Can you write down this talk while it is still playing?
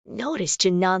Notice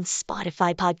to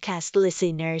non-Spotify podcast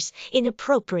listeners,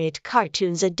 Inappropriate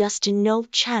Cartoons, a Dustin No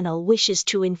channel wishes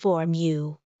to inform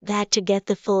you that to get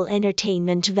the full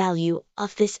entertainment value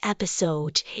of this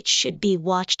episode, it should be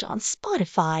watched on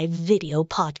Spotify video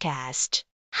podcast.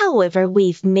 However,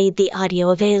 we've made the audio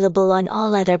available on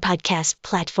all other podcast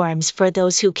platforms for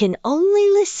those who can only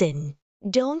listen.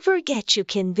 Don't forget you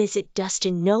can visit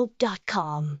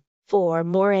dustinnope.com for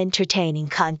more entertaining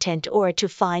content or to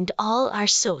find all our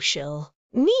social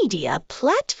media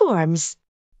platforms.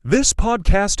 This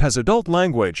podcast has adult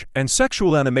language and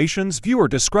sexual animations. Viewer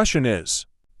discretion is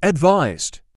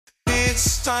advised.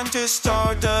 It's time to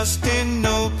start Dustin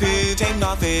Nope. It ain't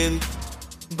nothing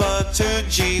but a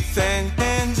G thing,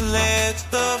 and let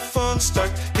the fun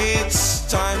start.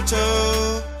 It's time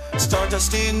to start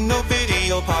Dustin Nope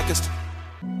video podcast.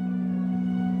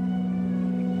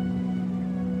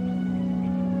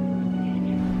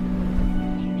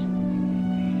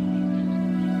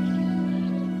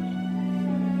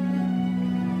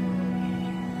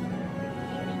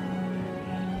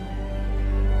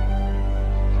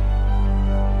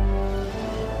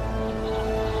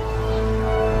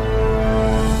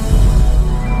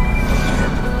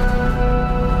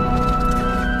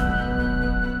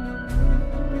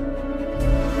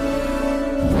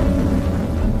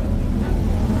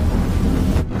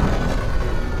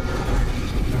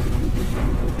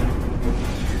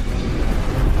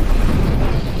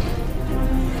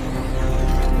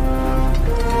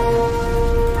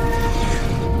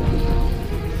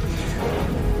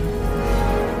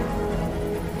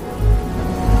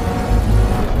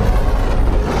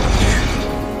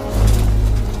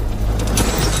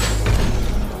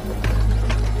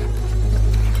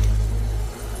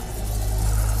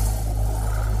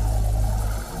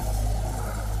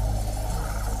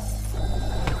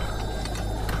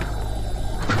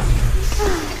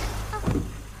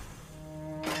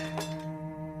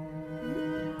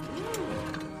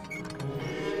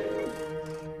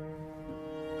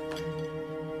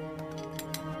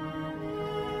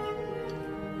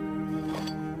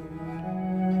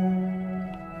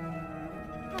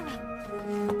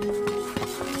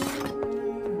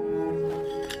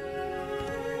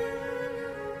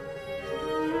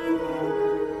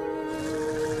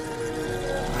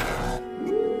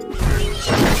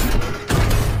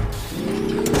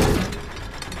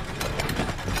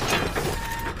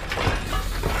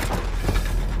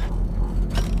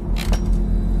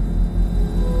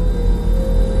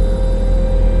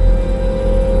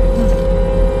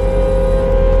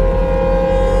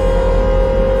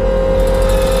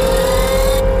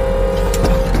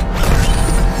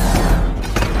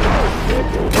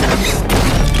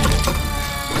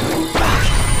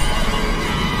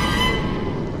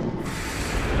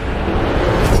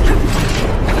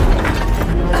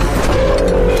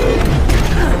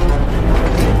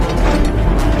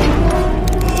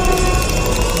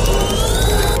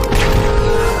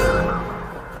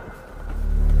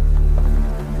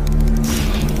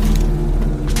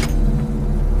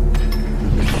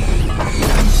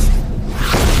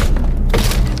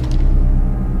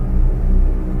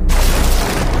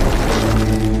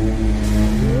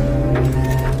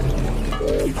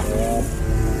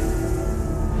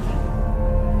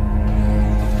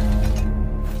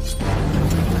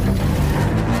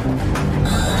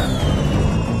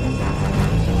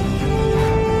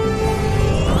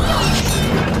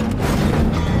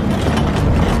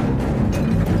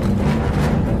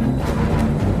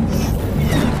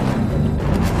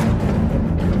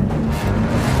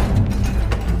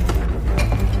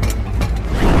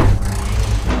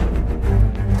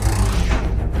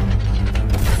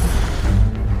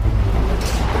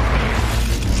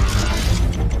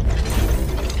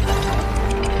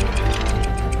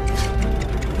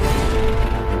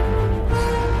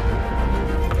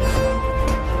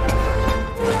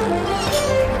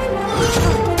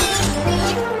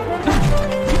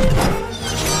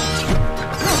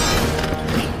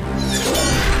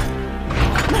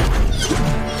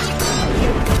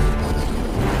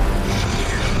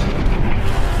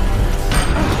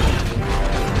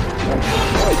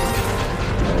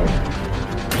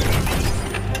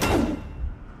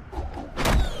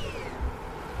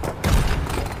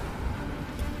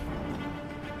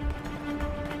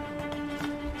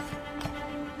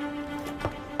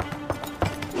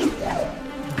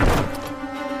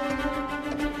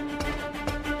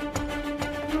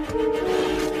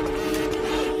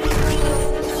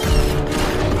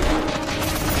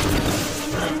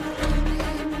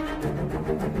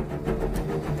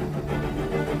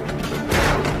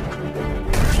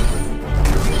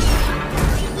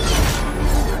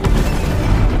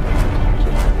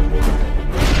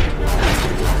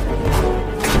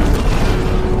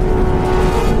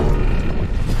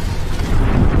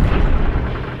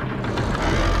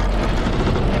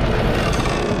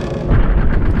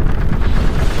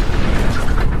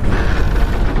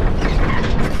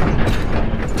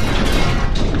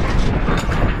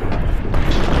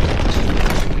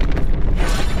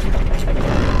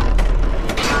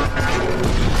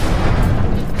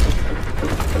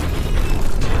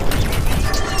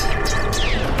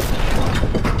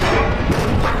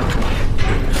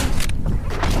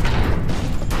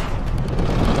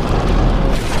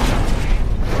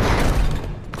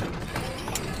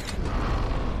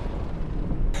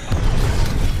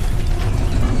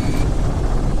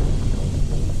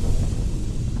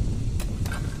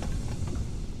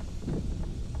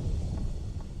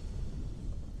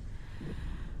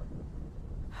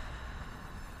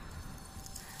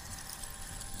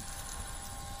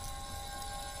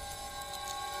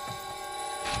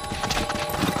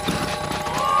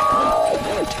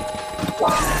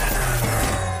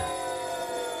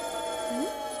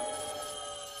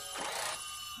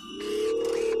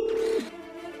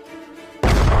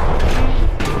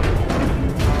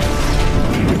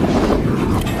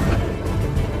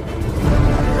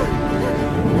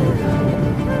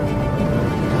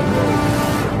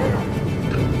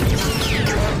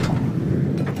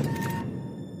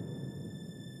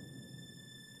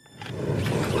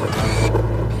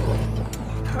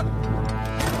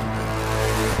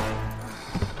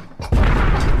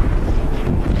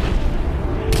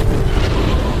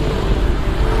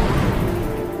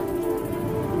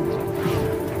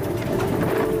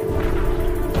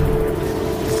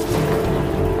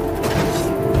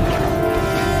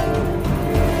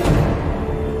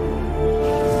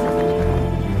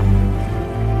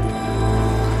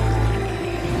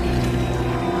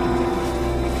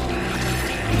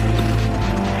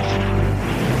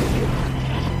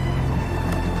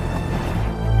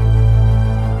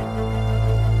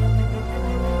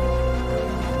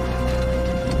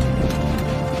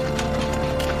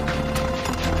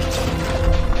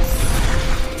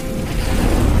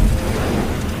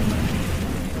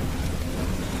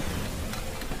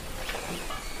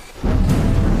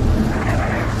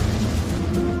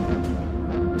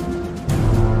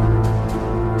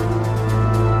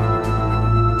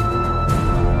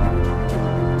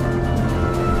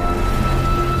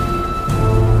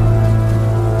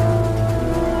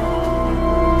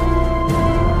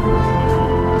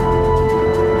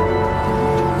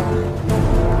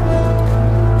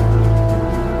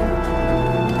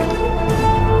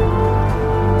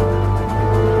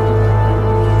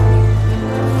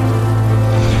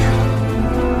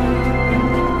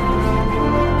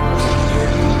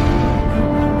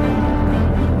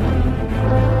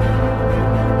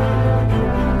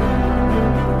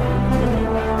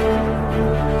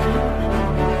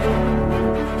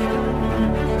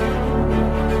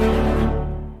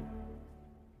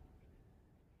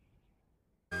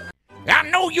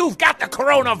 You've got the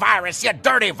coronavirus, you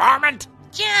dirty varmint!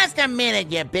 Just a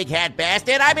minute, you big hat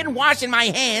bastard. I've been washing my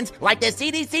hands like the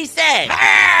CDC says.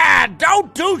 Ah!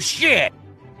 Don't do shit!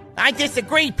 I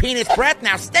disagree, penis breath.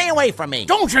 Now stay away from me.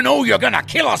 Don't you know you're gonna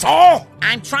kill us all?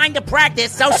 I'm trying to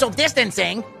practice social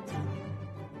distancing.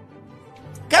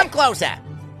 Come closer.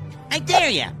 I dare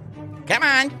you. Come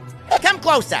on. Come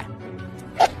closer.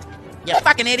 You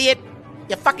fucking idiot.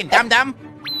 You fucking dum-dum.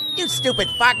 You stupid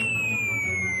fuck.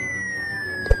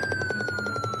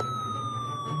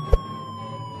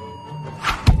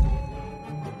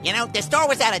 You know, the store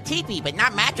was out of teepee, but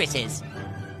not mattresses.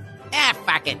 Ah,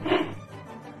 fuck it.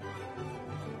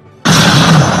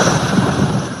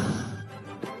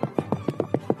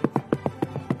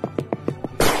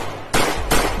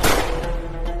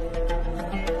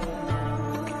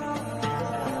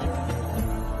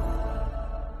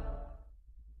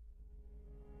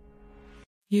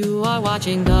 You are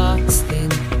watching Dustin,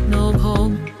 no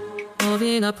home of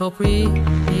Inappropriate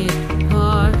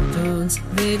Cartoons.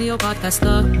 Video podcast,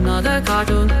 another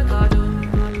cartoon.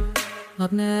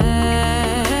 Up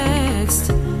next.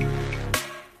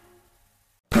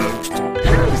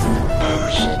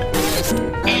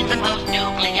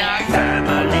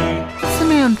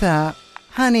 Samantha,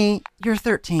 honey, you're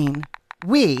 13.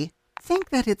 We think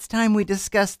that it's time we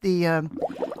discuss the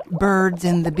birds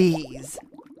and the bees.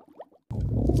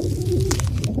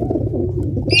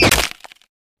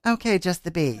 Okay, just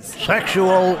the bees.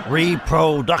 Sexual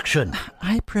reproduction.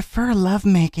 I prefer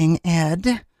lovemaking,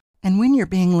 Ed. And when you're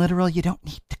being literal, you don't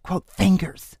need to quote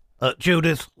fingers.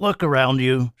 Judith, look around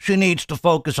you. She needs to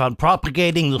focus on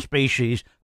propagating the species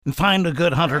and find a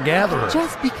good hunter-gatherer.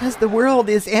 Just because the world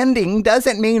is ending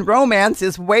doesn't mean romance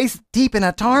is waist deep in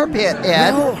a tar pit,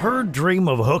 Ed. Well, her dream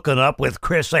of hooking up with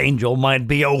Chris Angel might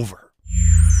be over.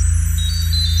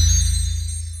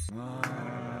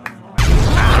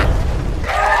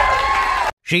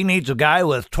 She needs a guy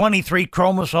with 23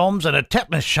 chromosomes and a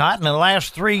tetanus shot in the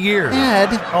last 3 years. Ed.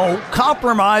 Oh,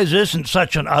 compromise isn't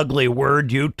such an ugly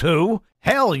word, you two.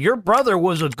 Hell, your brother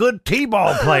was a good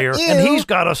t-ball player, and he's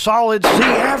got a solid C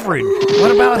average.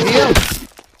 What about him?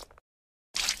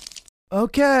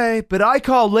 Okay, but I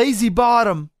call lazy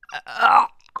bottom.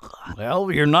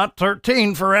 Well, you're not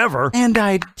 13 forever. And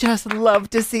I'd just love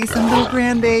to see some little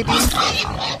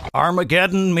grandbabies.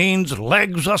 Armageddon means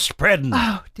legs a-spreadin'.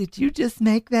 Oh, did you just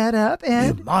make that up,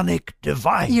 Ed? Mnemonic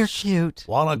device. You're cute.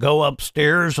 Wanna go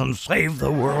upstairs and save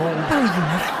the world? Oh,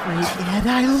 you're a freak, Ed.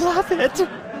 I love it.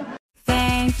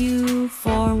 Thank you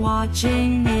for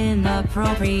watching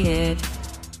Inappropriate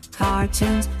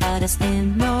Cartoons at us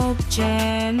in no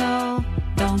channel.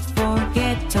 Don't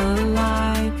forget to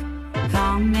like,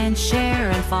 comment,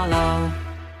 share, and follow.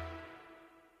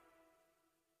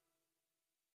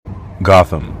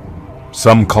 Gotham.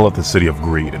 Some call it the city of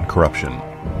greed and corruption,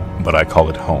 but I call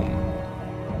it home.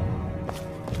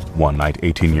 One night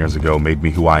 18 years ago made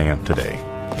me who I am today.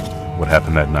 What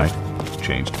happened that night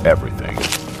changed everything.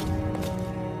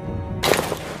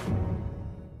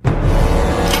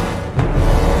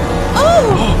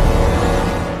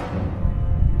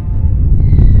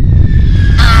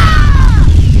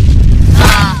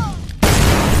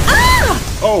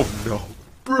 Oh no,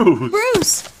 Bruce!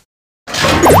 Bruce!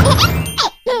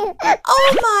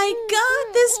 Oh my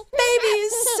god, this baby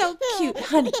is so cute.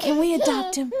 Honey, can we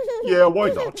adopt him? Yeah,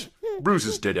 why not? Bruce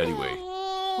is dead anyway.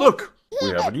 Look, we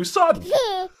have a new son.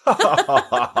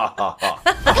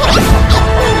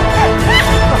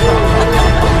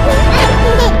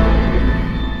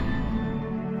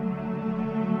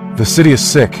 The city is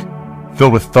sick,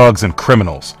 filled with thugs and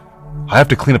criminals. I have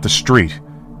to clean up the street,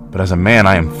 but as a man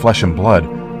I am flesh and blood.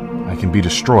 I can be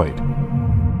destroyed.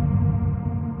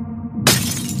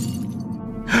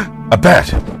 A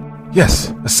bat!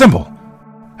 Yes, a symbol.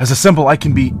 As a symbol, I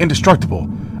can be indestructible.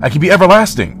 I can be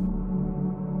everlasting.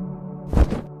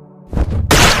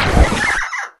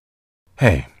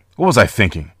 Hey, what was I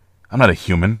thinking? I'm not a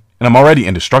human, and I'm already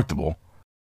indestructible.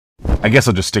 I guess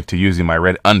I'll just stick to using my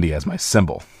red undie as my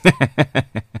symbol.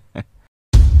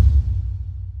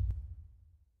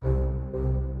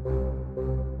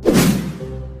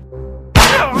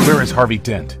 Where is Harvey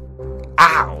Dent?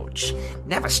 Ouch!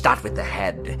 Never start with the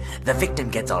head. The victim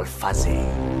gets all fuzzy.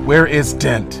 Where is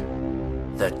Dent?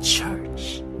 The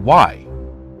church. Why?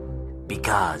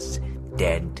 Because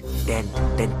dent, dent,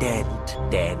 dent, dent,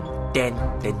 dent,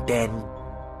 dent, dent, dent.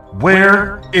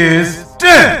 Where is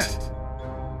Dent?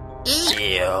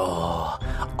 Ew.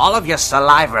 All of your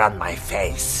saliva on my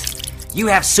face. You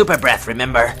have super breath,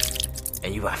 remember?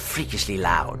 And you are freakishly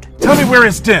loud. Tell me where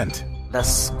is Dent? The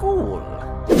school.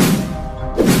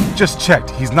 Just checked.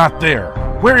 He's not there.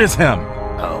 Where is him?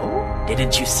 Oh?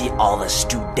 Didn't you see all the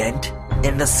student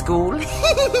in the school?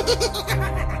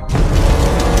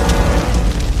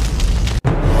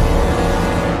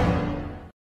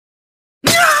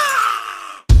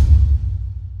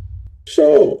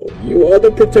 So, you are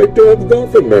the protector of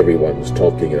Gotham everyone's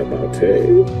talking about,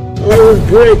 eh? I will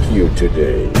break you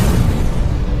today.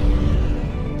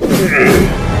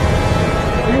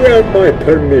 You have my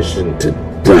permission to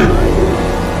die.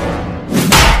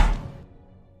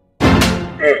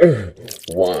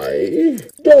 Why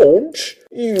don't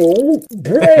you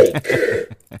break?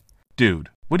 Dude,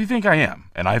 what do you think I am?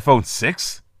 An iPhone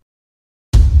 6?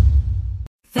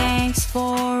 Thanks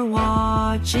for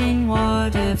watching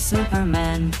What If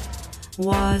Superman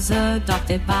was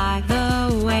adopted by the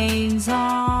Waynes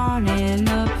on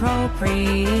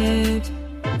Inappropriate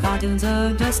Cartoons,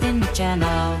 a Dustin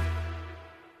channel.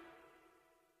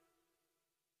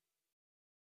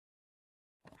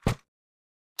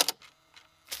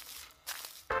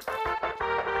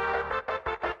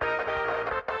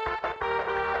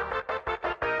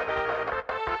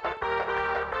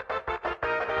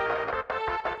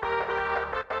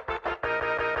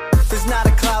 There's not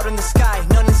a cloud in the sky,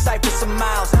 none in sight for some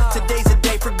miles. Today's a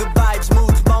day for good vibes,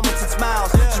 moods, moments, and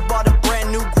smiles. Just bought a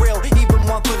brand new grill, even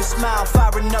one for the smile.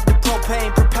 Firing up the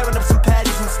propane, preparing up some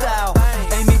patties in style.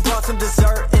 Amy brought some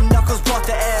dessert, and Knuckles brought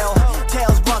the ale.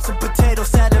 Tails brought some potato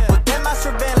salad, but then my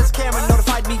surveillance camera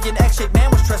notified me an X-shaped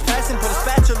man was trespassing. Put a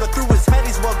spatula through his head,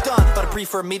 he's well done, but I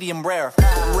prefer medium rare.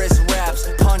 Wrist wraps,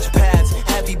 punch pads,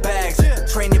 heavy bags.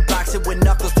 Training boxing with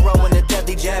Knuckles throwing a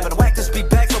deadly jab. And whack the speed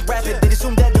back so rapid, they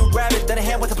assume that dude rabbit. Then a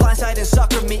hand with the blind side and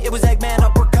suckered me. It was Eggman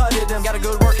uppercutted him. Got a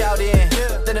good workout in.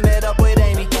 Then I met up with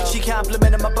Amy. She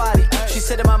complimented my body. She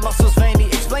said that my muscles veiny.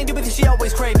 Explained to me that she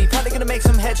always craved me. Probably gonna make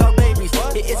some hedgehog babies.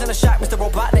 It isn't a shock, Mr.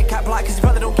 Robotnik got blocked, cause his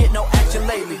brother don't get no action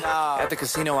lately. At the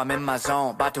casino, I'm in my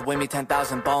zone. About to win me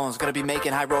 10,000 bones. Gonna be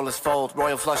making high rollers fold.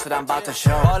 Royal flush that I'm about to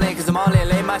show. All in, cause I'm all in,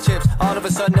 lay my chips. All of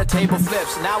a sudden the table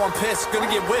flips. Now I'm pissed, gonna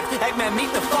get whipped. Eggman,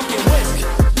 meet the fucking whisk.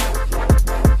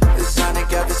 The Sonic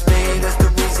got the speed, that's the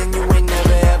reason you ain't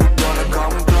never ever gonna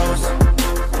come close.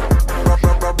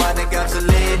 Robotnik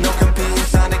obsolete, no competing.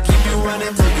 Sonic keep you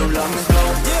running till your lungs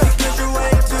blow. Yeah, because you're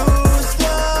way too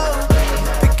slow.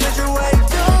 Because you're way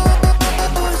too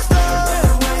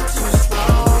slow. Way too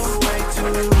slow, way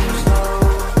too slow.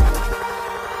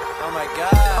 Oh my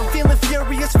god. I'm feeling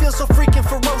furious, feel so freaking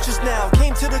ferocious now.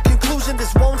 Came to the conclusion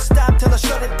this won't stop till I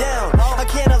shut it down. I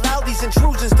can't allow these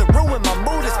intrusions to ruin my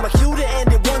mood. It's my cue to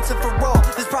end it once and for all.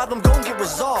 This problem gon' get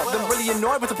resolved. I'm really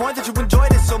annoyed with the point that you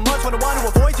enjoyed it so much. What I want to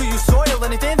avoid till you soil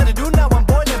anything that I do now. I'm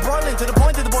boiling, broiling to the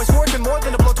point that the boys working more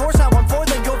than a blowtorch. Now I'm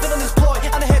foiling, go villain this ploy.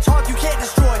 I'm a hedgehog you can't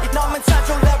destroy. Now I'm inside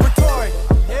your laboratory.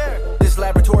 This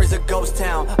laboratory's a ghost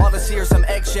town. All I see are some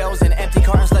eggshells and empty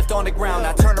cartons left on on the ground.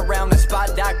 I turn around and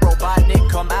spot Doc Robotnik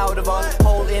come out of a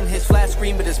hole in his flat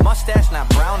screen, but his mustache not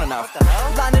brown enough.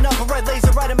 Lining up a red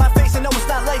laser right in my face, and no, it's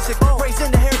not LASIK.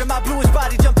 Raising the hair to my bluish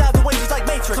body, jumped out the way just like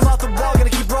Matrix. Come out the wall, gonna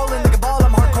keep rolling like a ball.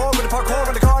 I'm hardcore with the parkour,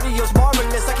 and the cardio's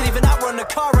marvelous. I can even outrun the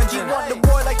car engine. Want the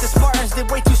war like the Spartans, did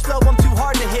way too slow, I'm too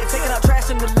hard to hit. Taking out trash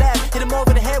in the lab, hit him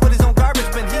over the head with his own garbage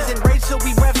bin. He's enraged, so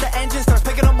we rev the engine, starts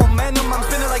picking up momentum. I'm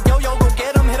spinning like yo-yo, go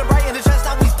get him, hit him right in the chest,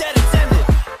 now he's dead intended.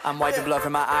 I'm wiping blood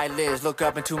from my eyelids, look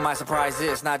up into my surprise.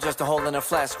 It's not just a hole in a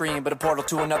flat screen, but a portal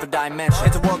to another dimension.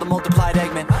 It's a world of multiplied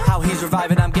Eggman, how he's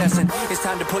reviving, I'm guessing. It's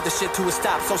time to put the shit to a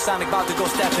stop, so Sonic about to go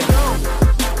stepping.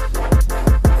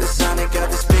 The Sonic got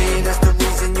the speed, that's the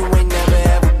reason you ain't never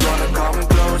ever gonna come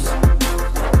close.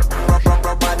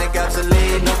 Robotnik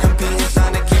obsolete, no competing,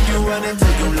 Sonic keep you running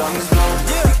till you lungs blow.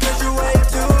 Because you're way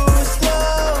too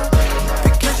slow,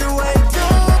 because you're way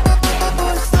too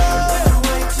slow,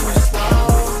 way too slow,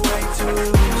 way too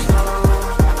slow.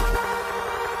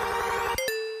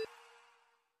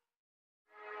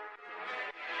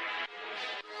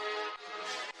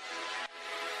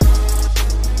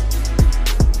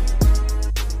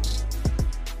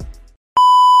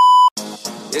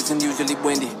 It's unusually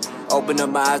windy. Open up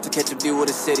my eyes to catch a view of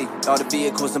the city. All the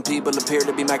vehicles and people appear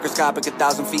to be microscopic.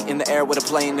 1,000 feet in the air with a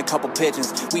plane and a couple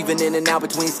pigeons. Weaving in and out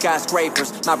between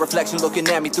skyscrapers. My reflection looking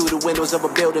at me through the windows of a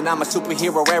building. I'm a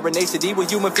superhero, wearing HD with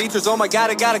human features. Oh my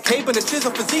god, I got a cape and a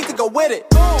chisel physique to go with it.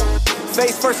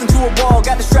 Face first into a wall,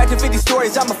 got distracted 50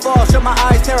 stories, I'ma fall. Shut my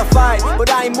eyes, terrified, but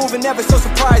I ain't moving, never so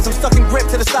surprised. I'm stuck in grip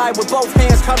to the side with both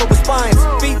hands covered with spines.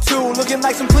 Feet too, looking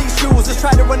like some cleat shoes. Just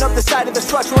try to run up the side of the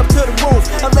structure up to the roof.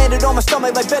 I landed on my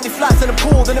stomach like belly flops in a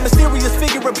pool. Then a mysterious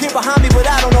figure appeared behind me, but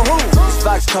I don't know who. This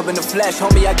fox cub in the flesh,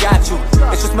 homie, I got you.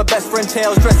 It's just my best friend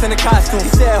Tails dressed in a costume.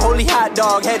 He said, holy hot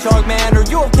dog, hedgehog man, are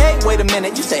you okay? Wait a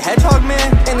minute, you say hedgehog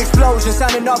man? An explosion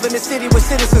sounding off in the city with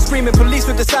citizens screaming, police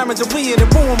with the sirens, and we in the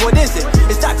room. What is it?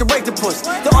 It's Dr. Octopus,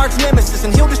 the arch nemesis,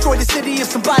 and he'll destroy the city if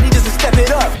somebody doesn't step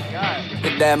it up.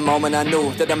 At that moment I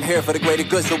knew that I'm here for the greater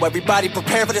good, so everybody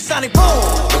prepare for the sonic boom.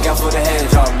 Look out for the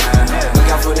hedgehog man, look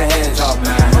out for the hedgehog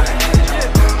man.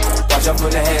 Watch out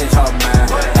for the hedgehog man,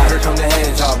 now here come the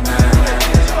hedgehog man.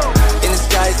 In the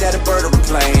sky is that a bird or a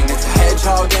plane, it's a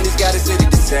hedgehog and he's got a city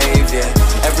to save, yeah.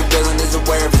 Every villain is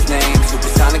aware of his name,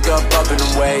 supersonic up and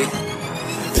away.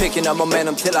 Picking up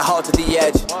momentum till I halt to the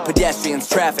edge. Pedestrians,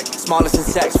 traffic, smallest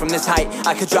insects. From this height,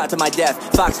 I could drop to my death.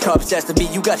 Fox cubs, destiny,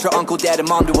 you got your uncle, dad, and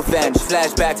mom to avenge.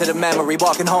 Flashback to the memory,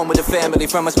 walking home with the family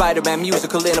from a Spider-Man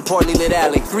musical in a poorly lit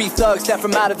alley. 3 thugs stepped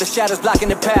from out of the shadows, blocking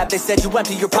the path. They said you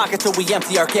empty your pockets till we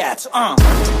empty our cats.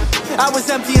 I was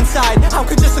empty inside. How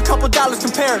could just a couple dollars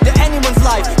compare to anyone's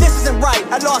life? This isn't right.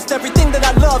 I lost everything that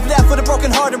I loved, left with a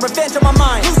broken heart and revenge on my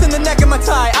mind. Losing the neck of my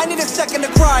tie, I need a second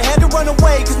to cry. Had to run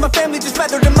away, cause my family just met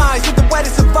their demise. With the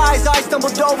wettest of eyes, I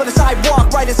stumbled over the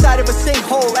sidewalk, right inside of a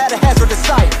sinkhole at a hazardous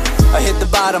site. I hit the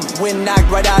bottom, wind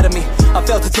knocked right out of me. I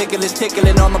felt a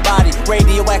tickling on my body.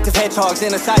 Radioactive hedgehogs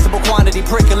in a sizable quantity,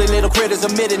 prickly little critters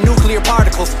emitting nuclear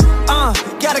particles.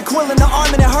 Got a quill in the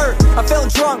arm and it hurt. I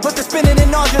felt drunk, but the spinning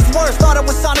and nausea's worse. Thought it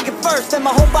was Sonic at first, then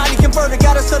my whole body converted.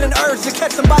 Got a sudden urge to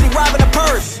catch somebody robbing a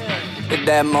purse. At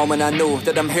that moment I knew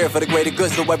that I'm here for the greater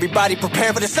good, so everybody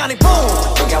prepare for the sonic boom.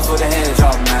 Look out for the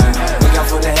hedgehog man, look out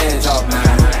for the hedgehog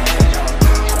man.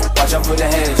 Watch out for the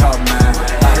hedgehog man,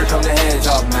 now here come the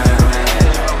hedgehog man.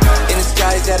 In the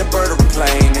sky is that a bird or a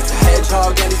plane, it's a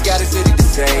hedgehog and he's got a city to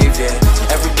save,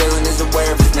 yeah. Every villain is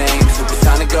aware of his name,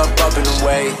 supersonic up and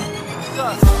away.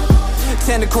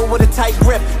 Tentacle with a tight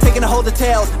grip, taking a hold of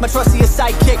tails. My trustiest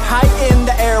sidekick, high in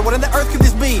the air. What on the earth could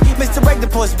this be? Mr.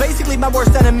 Octopus, basically my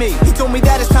worst enemy. He told me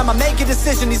that it's time I make a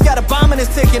decision. He's got a bomb in his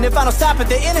ticking. If I don't stop it,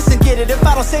 the innocent get it. If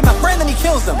I don't save my friend, then he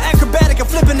kills them. Acrobatic, I'm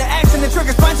flipping the action. The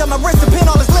trigger spines on my wrist to pin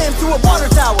all his limbs to a water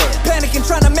tower. Panicking,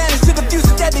 trying to manage to defuse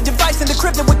a deadly device and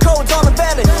decrypt it with codes all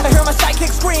embedded. I hear my sidekick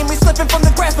scream. He's slipping from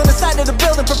the grasp on the side of the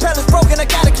building. Propeller's broken, I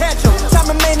gotta catch him. Time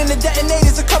remaining to detonate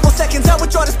is a couple seconds. I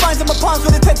withdraw the spines of my palms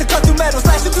with intent to cut through metal.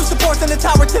 Slashing through supports in the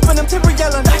tower, tipping them, timber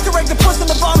yelling. Dr. Octopus in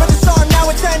the bomb of the storm, now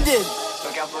it's ended.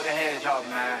 Look out for the hedgehog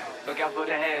man, look out for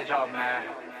the hedgehog man.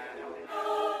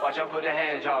 Watch out for the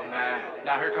hedgehog man,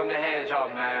 now here come the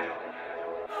hedgehog man.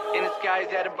 In the sky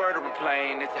is that a bird or a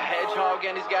plane, it's a hedgehog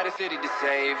and he's got a city to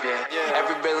save, yeah.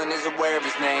 Every villain is aware of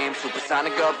his name,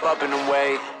 supersonic up and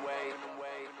away.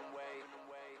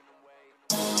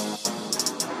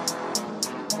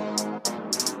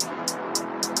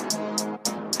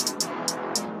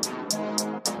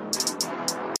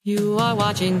 You are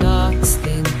watching the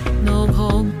Spin No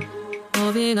Home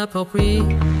of Inappropriate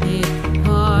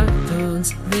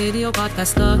Cartoons video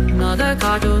podcast, another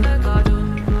cartoon.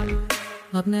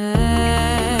 Up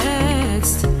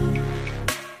next,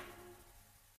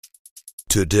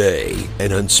 Today,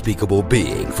 an unspeakable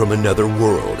being from another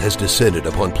world has descended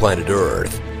upon planet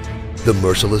Earth. The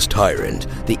merciless tyrant,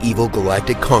 the evil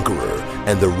galactic conqueror,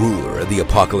 and the ruler of the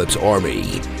Apocalypse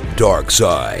Army,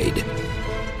 Darkseid.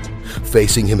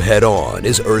 Facing him head-on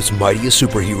is Earth's mightiest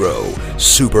superhero,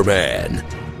 Superman.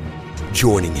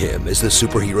 Joining him is the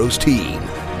superheroes team,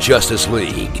 Justice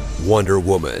League, Wonder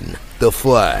Woman, The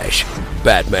Flash,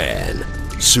 Batman,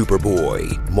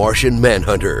 Superboy, Martian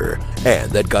Manhunter, and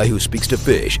that guy who speaks to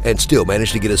fish and still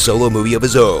managed to get a solo movie of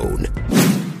his own.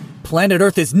 Planet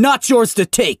Earth is not yours to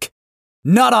take!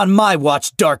 Not on my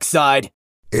watch, Darkseid!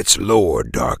 It's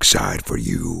Lord Darkseid for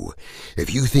you.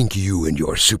 If you think you and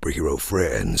your superhero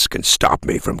friends can stop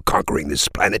me from conquering this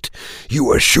planet,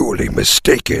 you are surely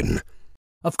mistaken.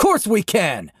 Of course we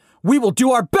can! We will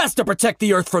do our best to protect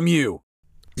the Earth from you!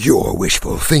 Your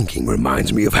wishful thinking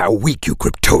reminds me of how weak you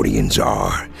Kryptonians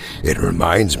are. It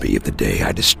reminds me of the day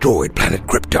I destroyed planet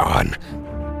Krypton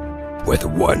with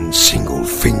one single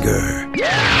finger.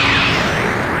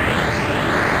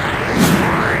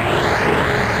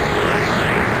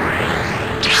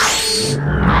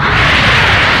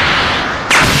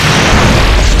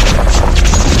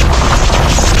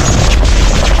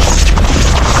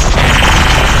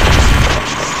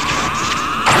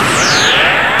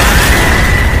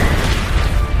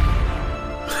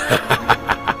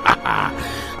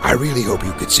 I really hope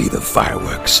you could see the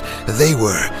fireworks. They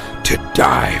were to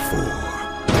die for.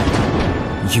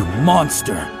 You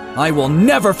monster! I will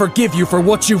never forgive you for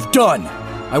what you've done!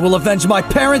 I will avenge my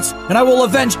parents, and I will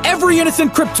avenge every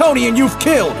innocent Kryptonian you've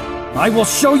killed! I will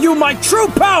show you my true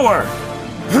power!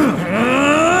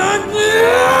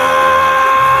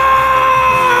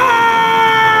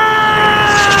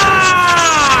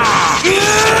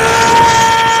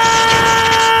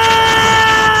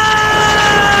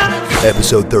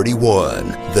 Episode 31,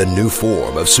 The New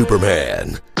Form of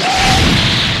Superman.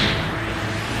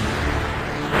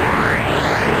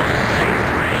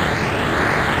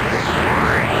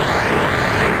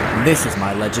 This is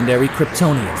my legendary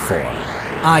Kryptonian form.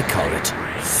 I call it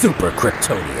Super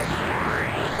Kryptonian.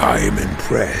 I am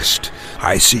impressed.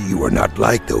 I see you are not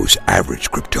like those average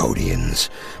Kryptonians.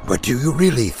 But do you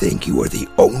really think you are the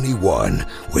only one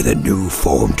with a new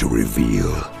form to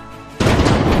reveal?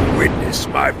 Witness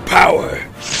my power!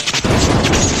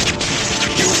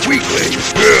 You weakling!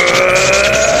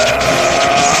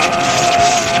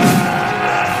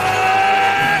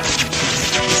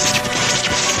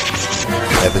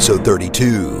 Episode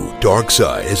 32,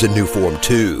 Darkseid has a new form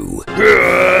too.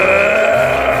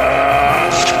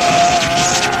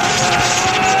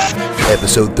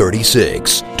 Episode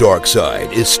 36,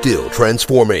 Darkseid is still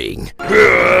transforming.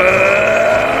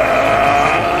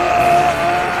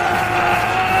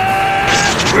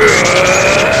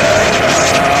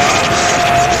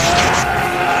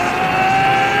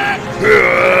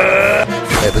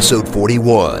 Episode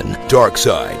 41,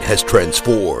 Darkseid has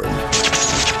transformed.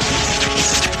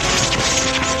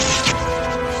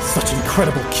 Such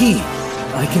incredible ki!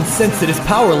 I can sense that his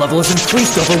power level has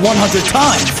increased over 100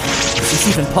 times! Is this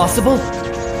even possible?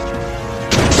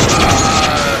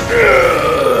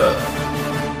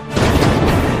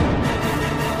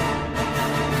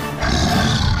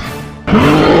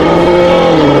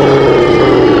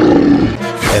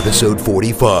 Episode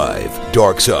 45,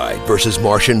 Darkseid vs.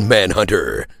 Martian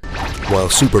Manhunter. While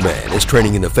Superman is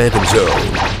training in the Phantom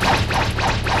Zone,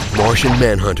 Martian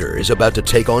Manhunter is about to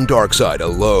take on Darkseid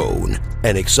alone.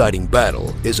 An exciting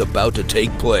battle is about to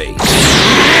take place.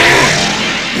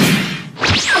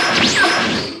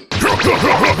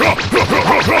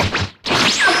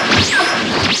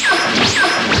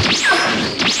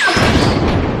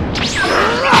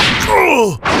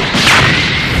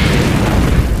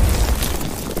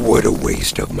 What a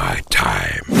waste of my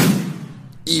time.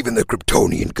 Even the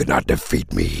Kryptonian could not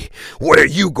defeat me. What are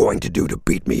you going to do to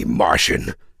beat me,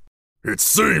 Martian? It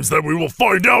seems that we will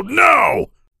find out now!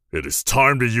 It is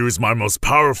time to use my most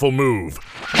powerful move.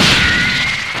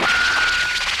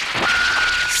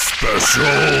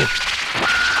 Special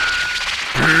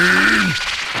Beam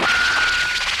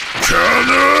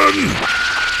Cannon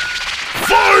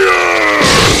Fire!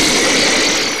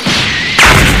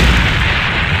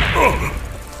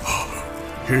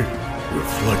 He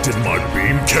reflected my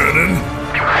beam cannon?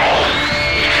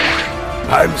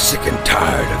 I'm sick and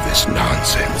tired of this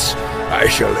nonsense. I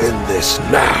shall end this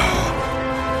now.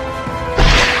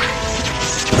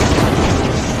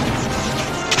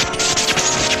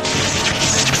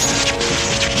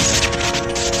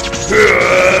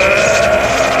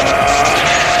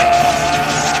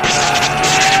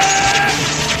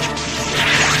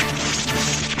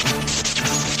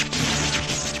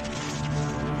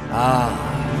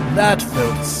 That film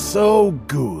So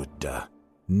good.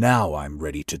 Now I'm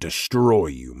ready to destroy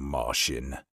you,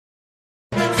 Martian.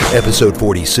 Episode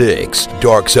 46,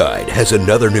 Darkseid has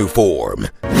another new form.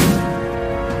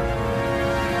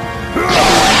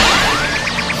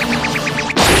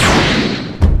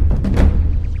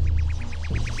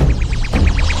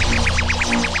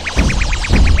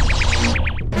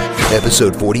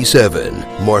 Episode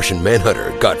 47, Martian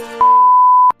Manhunter got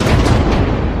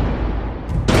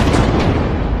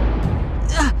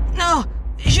No!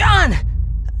 Jean!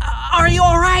 Are you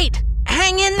alright?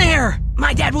 Hang in there!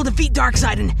 My dad will defeat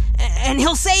Darkseid and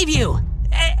he'll save you!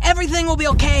 Everything will be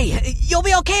okay! You'll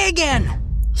be okay again!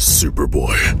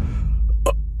 Superboy,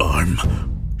 I'm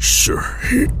sure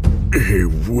he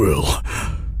will.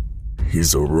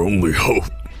 He's our only hope.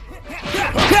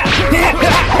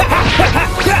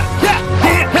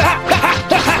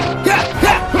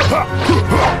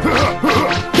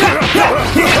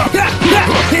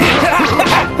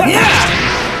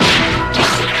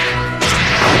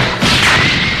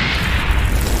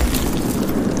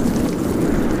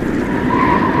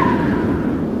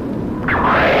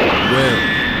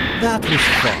 That was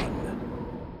fun.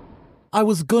 I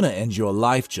was gonna end your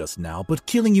life just now, but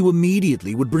killing you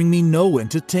immediately would bring me no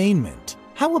entertainment.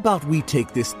 How about we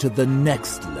take this to the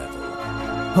next level?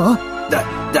 Huh?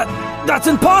 That's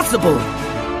impossible!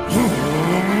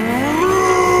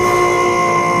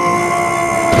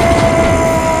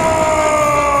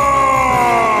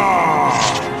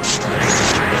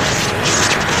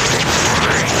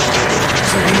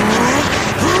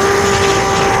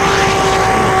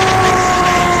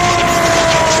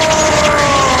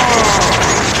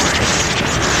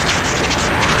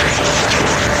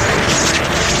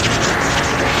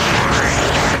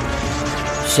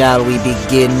 Shall we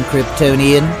begin,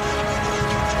 Kryptonian?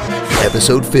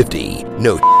 Episode 50,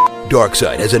 no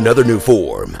Darkseid has another new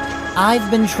form. I've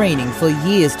been training for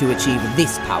years to achieve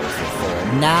this powerful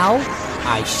form. Now,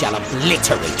 I shall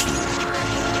obliterate you.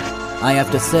 I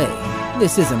have to say,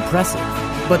 this is impressive,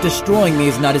 but destroying me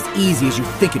is not as easy as you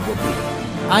think it will be.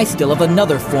 I still have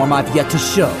another form I've yet to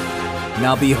show.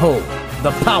 Now behold,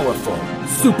 the powerful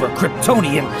Super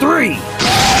Kryptonian 3!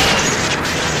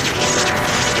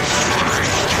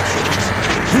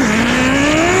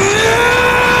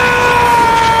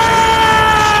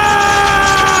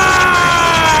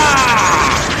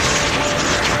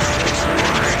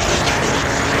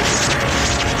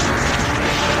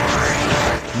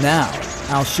 Now,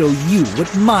 I'll show you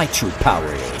what my true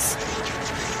power is.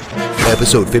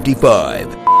 Episode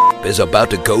 55 is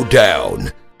about to go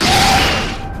down.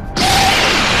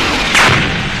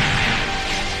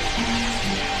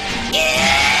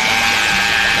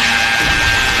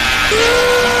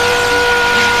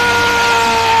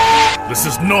 This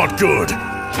is not good.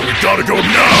 We gotta go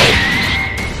now.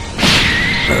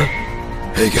 Huh?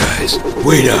 Hey guys,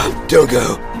 wait up. Don't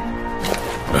go.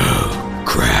 Oh,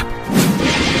 crap.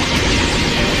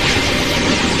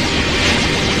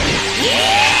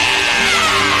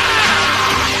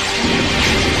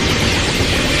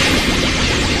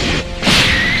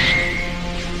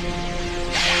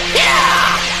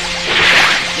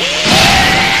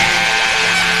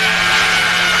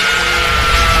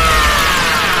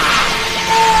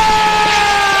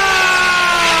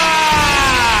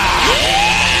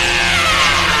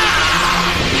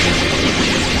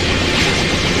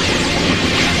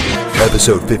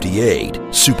 Episode 58,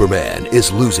 Superman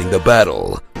is losing the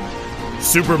battle.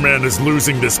 Superman is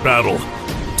losing this battle.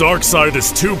 Darkseid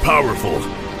is too powerful.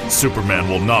 Superman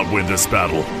will not win this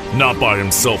battle, not by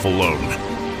himself alone.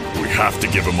 We have to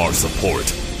give him our support.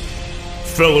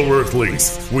 Fellow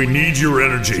Earthlings, we need your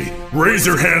energy. Raise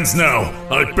your hands now,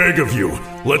 I beg of you.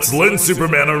 Let's lend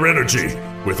Superman our energy.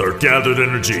 With our gathered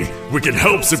energy, we can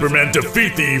help Superman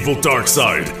defeat the evil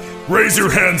Darkseid. Raise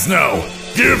your hands now.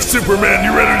 Give Superman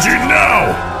your energy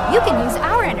now! You can use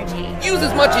our energy. Use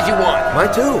as much as you want.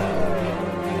 Mine too.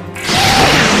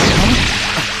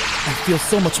 I feel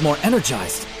so much more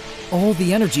energized. All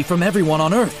the energy from everyone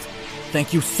on Earth.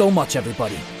 Thank you so much,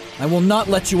 everybody. I will not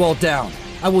let you all down.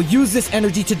 I will use this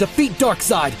energy to defeat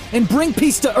Darkseid and bring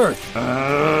peace to Earth.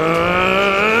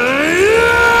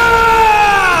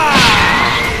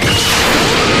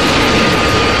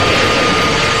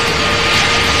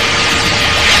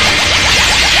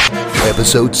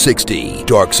 Episode 60,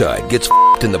 Darkseid gets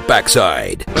f***ed in the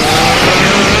backside.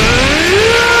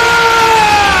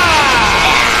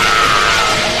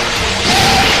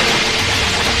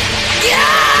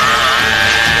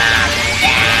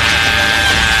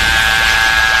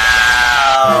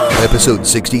 Episode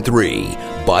 63,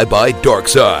 Bye-Bye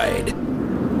Darkseid.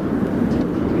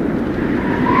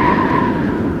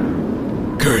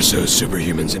 Curse those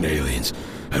superhumans and aliens.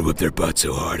 I'd whip their butt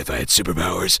so hard if I had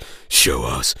superpowers.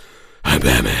 Show-offs. I'm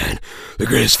Batman, the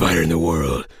greatest fighter in the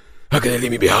world. How could they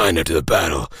leave me behind after the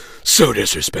battle? So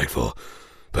disrespectful.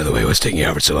 By the way, what's taking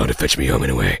Albert so long to fetch me home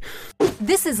anyway?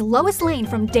 This is Lois Lane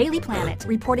from Daily Planet,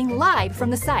 reporting live from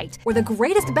the site where the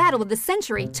greatest battle of the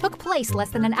century took place less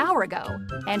than an hour ago.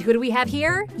 And who do we have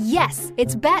here? Yes,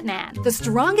 it's Batman, the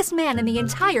strongest man in the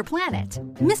entire planet.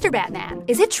 Mr. Batman,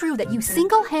 is it true that you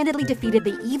single-handedly defeated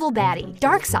the evil baddie,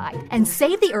 Darkseid, and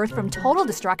saved the Earth from total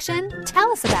destruction? Tell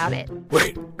us about it.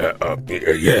 Wait,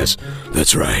 yes,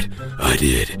 that's right. I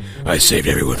did. I saved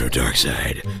everyone from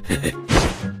Darkseid.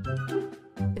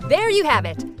 There you have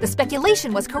it. The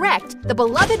speculation was correct. The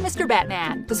beloved Mr.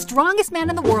 Batman, the strongest man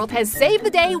in the world, has saved the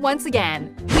day once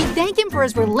again. We thank him for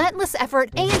his relentless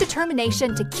effort and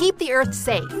determination to keep the Earth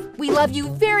safe. We love you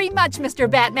very much, Mr.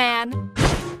 Batman.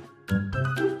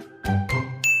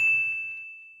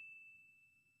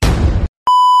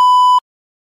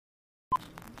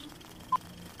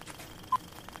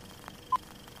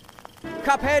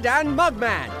 Cuphead and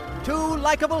Mugman, two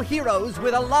likable heroes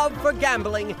with a love for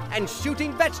gambling and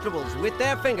shooting vegetables with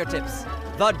their fingertips.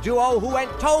 The duo who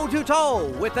went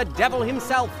toe-to-toe with the devil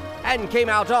himself and came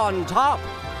out on top.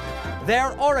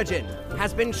 Their origin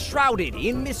has been shrouded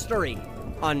in mystery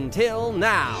until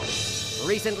now.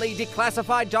 Recently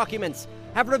declassified documents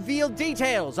have revealed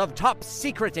details of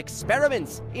top-secret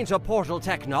experiments into portal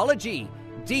technology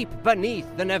deep beneath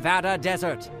the Nevada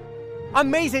desert.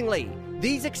 Amazingly,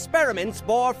 these experiments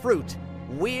bore fruit.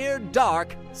 Weird,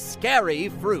 dark, scary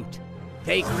fruit.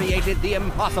 They created the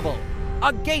impossible.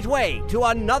 A gateway to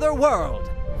another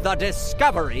world. The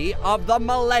discovery of the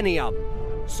millennium.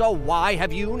 So why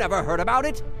have you never heard about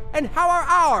it? And how are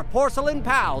our porcelain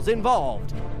pals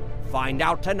involved? Find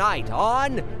out tonight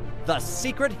on The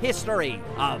Secret History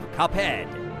of Cuphead.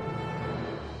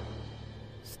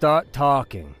 Start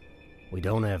talking. We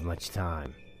don't have much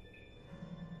time.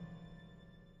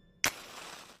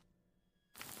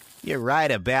 You're right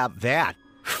about that.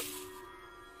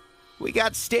 We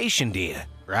got stationed here,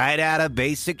 right out of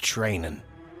basic training.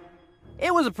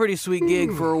 It was a pretty sweet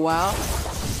gig for a while,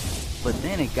 but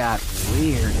then it got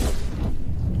weird.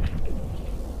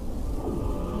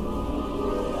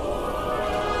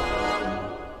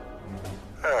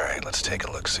 Alright, let's take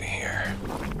a look-see here.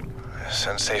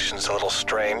 Sensation's a little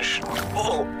strange.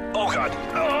 Oh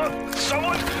god!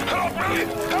 Someone help me!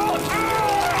 Help me!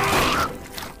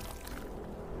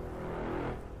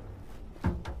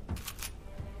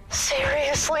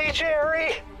 Seriously,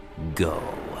 Jerry? Go.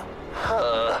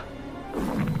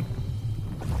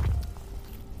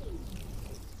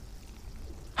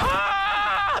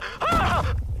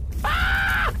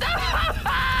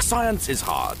 Science is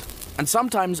hard, and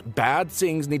sometimes bad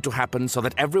things need to happen so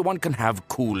that everyone can have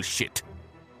cool shit.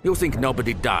 You think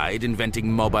nobody died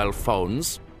inventing mobile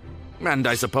phones? And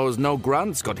I suppose no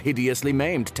grunts got hideously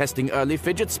maimed testing early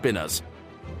fidget spinners.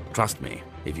 Trust me,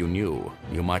 if you knew,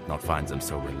 you might not find them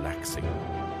so relaxing.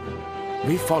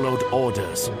 We followed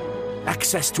orders.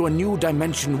 Access to a new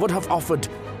dimension would have offered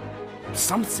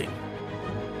something.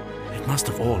 It must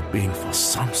have all been for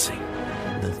something.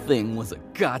 The thing was a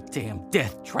goddamn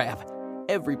death trap.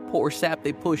 Every poor sap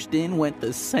they pushed in went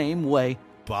the same way.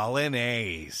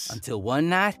 Bolognese. Until one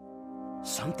night,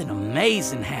 something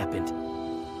amazing happened.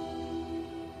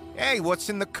 Hey, what's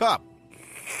in the cup?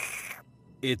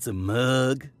 It's a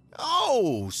mug.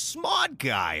 Oh, smart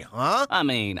guy, huh? I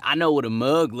mean, I know what a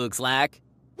mug looks like.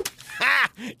 Ha!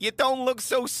 You don't look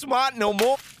so smart no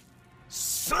more.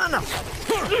 Son of...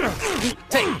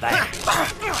 Take that.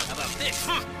 How about this?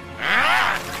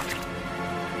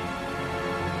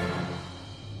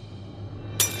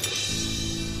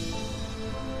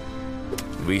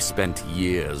 We spent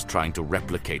years trying to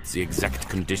replicate the exact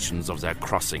conditions of their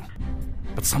crossing,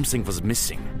 but something was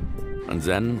missing. And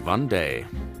then, one day,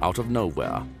 out of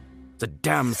nowhere, the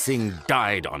damn thing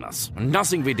died on us, and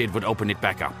nothing we did would open it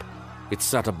back up. It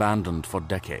sat abandoned for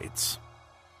decades.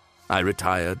 I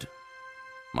retired.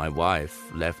 My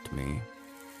wife left me.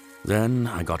 Then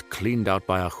I got cleaned out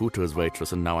by a Hooters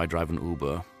waitress, and now I drive an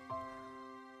Uber.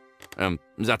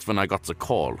 That's when I got the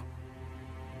call.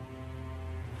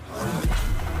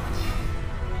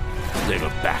 They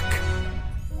were back.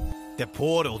 The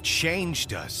portal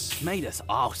changed us. Made us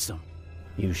awesome.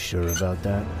 You sure about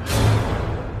that?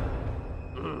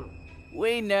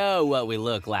 We know what we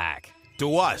look like.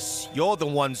 To us, you're the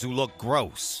ones who look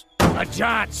gross. A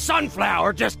giant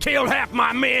sunflower just killed half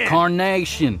my men!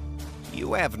 Carnation.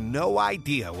 You have no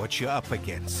idea what you're up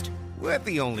against. We're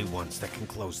the only ones that can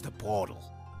close the portal.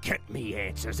 Get me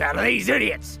answers out of these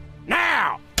idiots!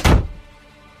 Now!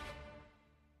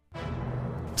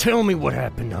 Tell me what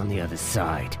happened on the other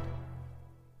side.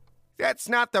 That's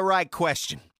not the right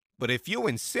question. But if you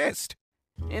insist.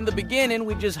 In the beginning,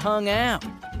 we just hung out.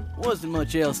 Wasn't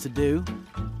much else to do.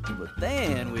 But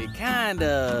then we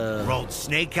kinda... rolled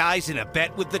snake eyes in a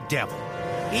bet with the devil.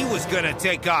 He was gonna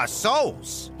take our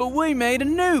souls. But we made a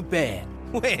new bet.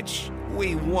 Which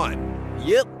we won.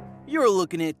 Yep. You're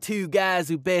looking at two guys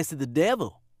who bested the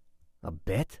devil. A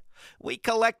bet? We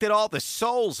collected all the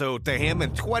souls owed to him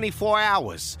in 24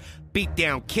 hours. Beat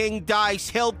down King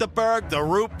Dice, Hildeberg, the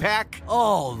Root Pack.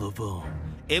 All of them.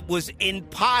 It was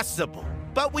impossible,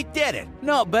 but we did it.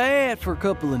 Not bad for a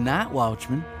couple of night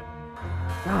watchmen.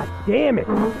 God damn it.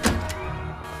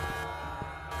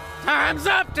 Time's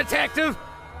up, detective.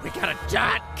 We got a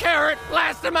giant carrot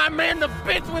blasting my man to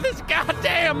bits with his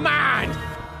goddamn mind.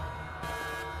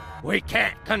 We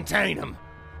can't contain him.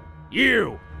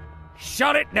 You,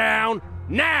 shut it down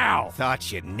now.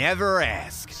 Thought you'd never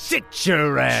ask. Sit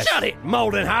your ass. Shut it,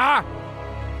 Moldenhaar.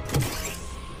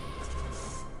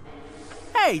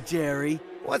 Hey, Jerry.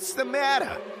 What's the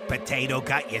matter? Potato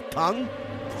got your tongue?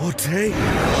 Potato?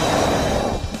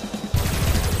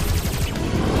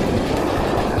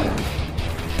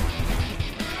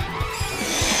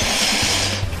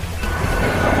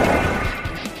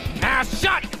 Now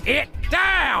shut it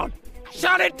down!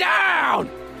 Shut it down!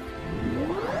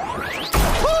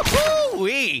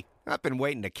 Woo-hoo-wee! I've been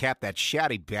waiting to cap that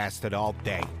shoddy bastard all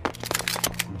day.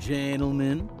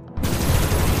 Gentlemen.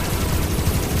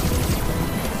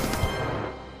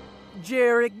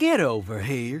 Jared, get over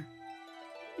here.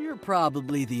 You're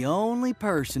probably the only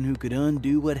person who could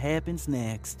undo what happens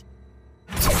next.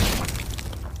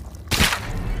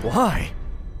 Why?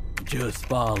 Just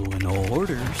following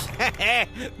orders.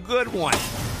 Good one.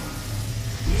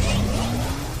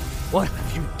 What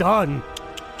have you done?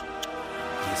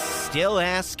 You're still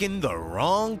asking the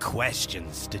wrong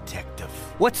questions, Detective.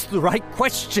 What's the right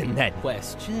question, then?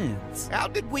 Questions? How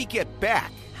did we get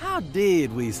back? How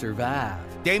did we survive?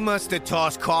 They must have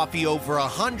tossed coffee over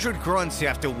 100 grunts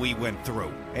after we went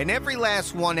through, and every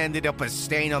last one ended up a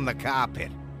stain on the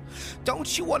carpet.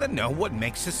 Don't you want to know what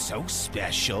makes us so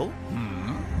special?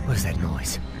 What is that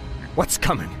noise? What's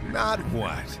coming? Not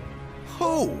what.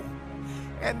 Who?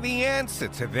 And the answer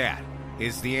to that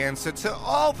is the answer to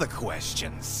all the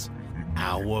questions.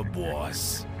 Our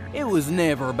boss. It was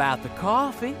never about the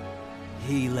coffee.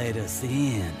 He let us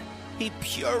in. He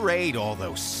pureed all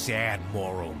those sad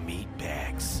moral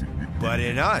meatbags. But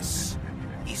in us,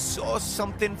 he saw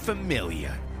something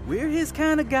familiar. We're his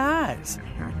kind of guys.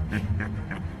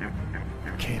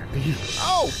 Can't be.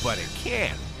 Oh, but it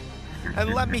can.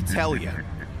 And let me tell you,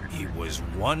 he was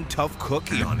one tough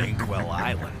cookie on Inkwell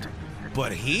Island.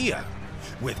 But here,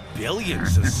 with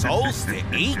billions of souls to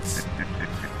eat.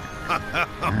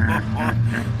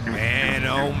 Man,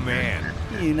 oh man.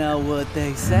 You know what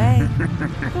they say?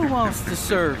 Who wants to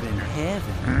serve in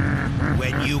heaven?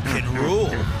 When you can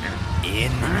rule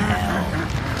in hell.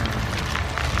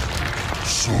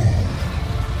 So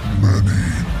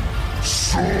many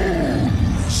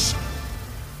souls.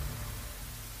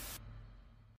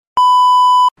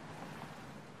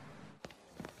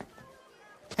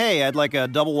 Hey, I'd like a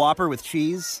double Whopper with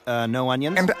cheese, no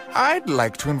onions. And I'd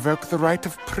like to invoke the right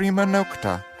of prima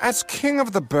nocta. As king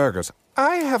of the burgers,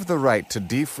 I have the right to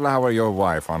deflower your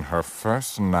wife on her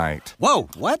first night. Whoa,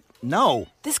 what? No.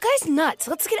 This guy's nuts.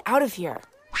 Let's get out of here.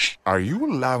 Are you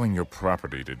allowing your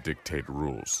property to dictate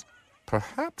rules?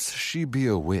 Perhaps she be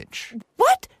a witch.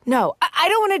 What? No, I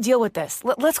don't want to deal with this.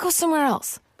 Let's go somewhere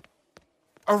else.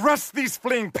 Arrest these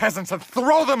fleeing peasants and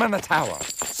throw them in the tower.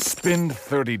 Spend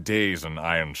 30 days in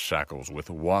iron shackles with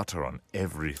water on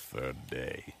every third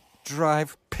day.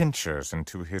 Drive pinchers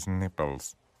into his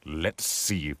nipples. Let's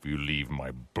see if you leave my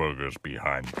burgers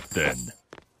behind then.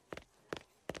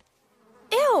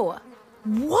 Ew!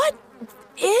 What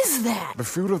is that? The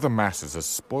food of the masses is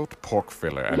spoilt pork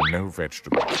filler and no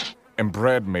vegetables. And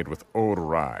bread made with old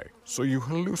rye, so you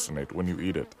hallucinate when you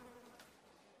eat it.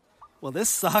 Well, this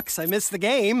sucks. I missed the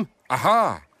game.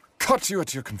 Aha! Caught you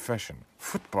at your confession.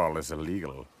 Football is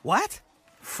illegal. What?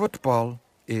 Football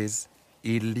is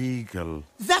illegal.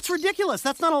 That's ridiculous.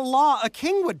 That's not a law a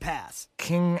king would pass.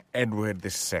 King Edward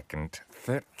II,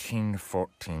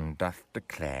 1314, doth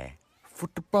declare,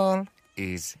 football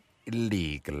is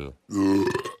illegal.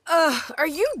 Are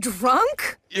you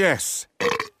drunk? Yes.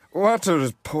 Water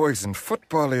is poison,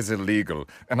 football is illegal,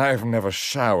 and I have never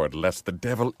showered lest the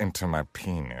devil enter my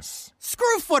penis.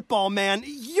 Screw football, man.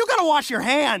 You gotta wash your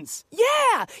hands.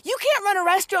 Yeah, you can't run a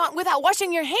restaurant without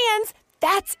washing your hands.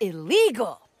 That's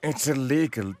illegal. It's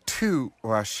illegal to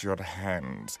wash your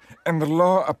hands, and the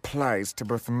law applies to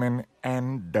both men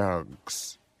and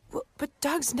dogs. But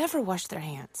dogs never wash their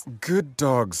hands. Good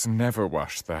dogs never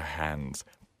wash their hands.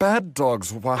 Bad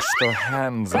dogs wash their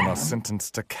hands and are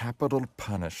sentenced to capital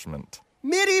punishment.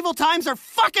 Medieval times are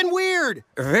fucking weird!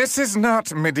 This is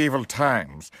not medieval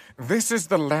times. This is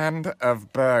the land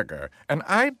of Burger, and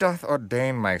I doth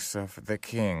ordain myself the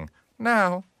king.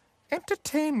 Now,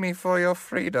 entertain me for your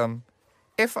freedom.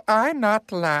 If I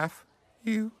not laugh,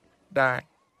 you die.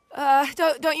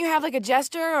 Don't you have like a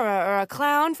jester or a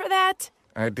clown for that?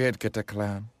 I did get a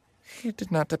clown. He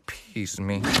did not appease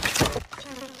me.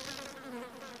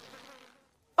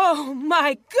 Oh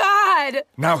my God!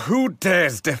 Now who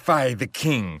dares defy the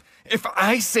king? If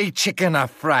I say chicken or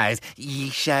fries, ye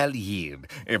shall yield.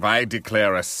 If I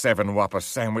declare a 7-Whopper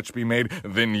sandwich be made,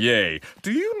 then yea.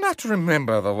 Do you not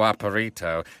remember the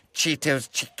Whopperito? Cheetos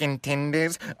chicken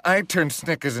tenders? I turned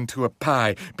Snickers into a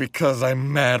pie because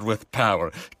I'm mad with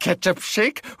power. Ketchup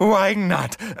shake? Why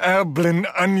not? I'll blend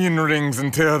onion rings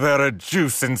until they're a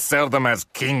juice and sell them as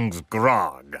king's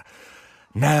grog.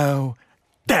 Now,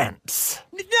 dance.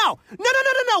 No! We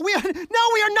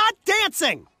are not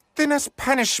dancing! Then as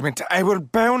punishment, I will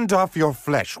bound off your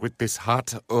flesh with this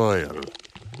hot oil.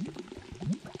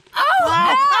 Oh!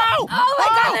 Ow! Oh my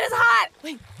God, that is hot!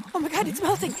 Wait, oh my God, it's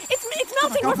melting. It's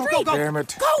melting. We're free. Go. Damn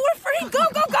it. Go, we're free.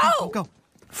 Go.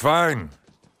 Fine.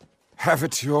 Have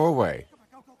it your way.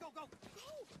 Run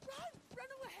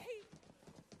away.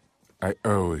 I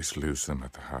always lose them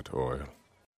at the hot oil.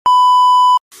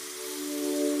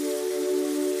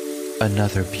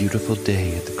 Another beautiful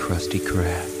day at the Krusty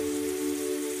Krab.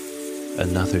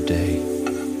 Another day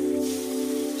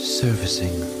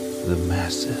servicing the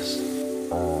masses.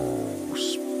 Oh,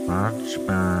 SpongeBob.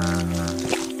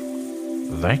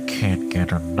 They can't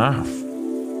get enough.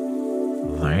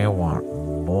 They want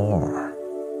more.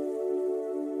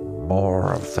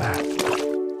 More of that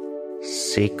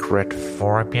secret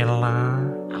formula.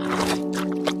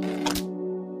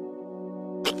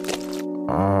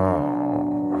 Oh.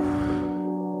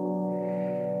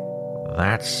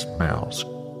 That smells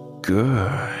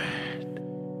good.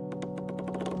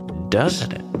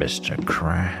 Doesn't it, Mr.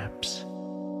 Krabs?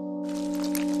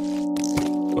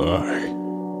 Aye.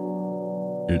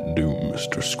 It do,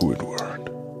 Mr. Squidward.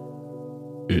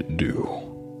 It do.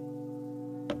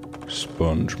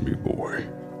 Sponge me, boy.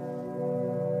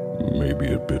 Maybe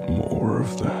a bit more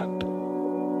of that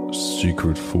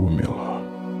secret formula.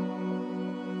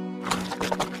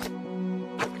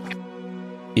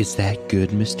 Is that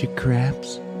good, Mr.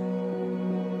 Krabs?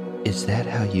 Is that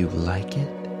how you like it?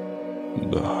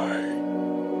 Aye.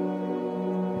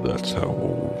 That's how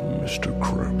old Mr.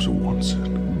 Krabs wants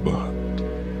it, but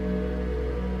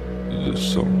the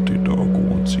salty dog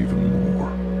wants even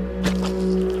more.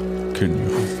 Can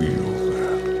you feel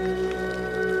that?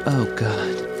 Oh,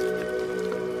 God.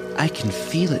 I can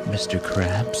feel it, Mr.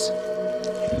 Krabs.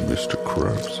 Mr.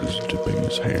 Krabs is dipping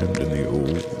his hand in the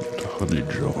old honey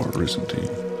jar, isn't he?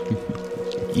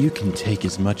 You can take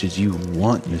as much as you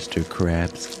want, Mr.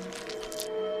 Krabs.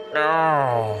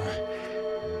 No,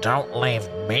 don't leave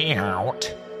me out.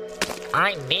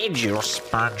 I need you,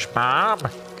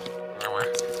 SpongeBob.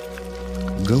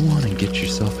 Go on and get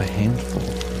yourself a handful.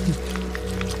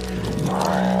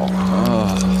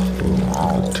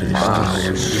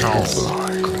 It's so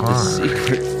The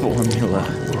secret formula.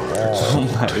 Oh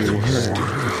my word.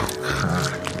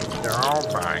 Oh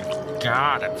my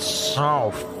God, it's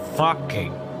so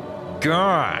fucking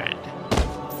good.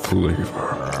 Flavor.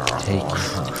 Take it.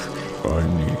 I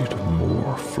need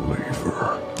more flavor.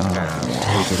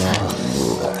 Take it all.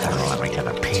 Let me get a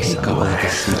piece Take of all of the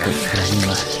that. secret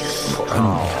formula.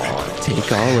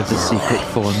 Take all of the secret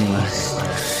formula.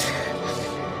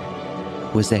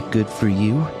 Was that good for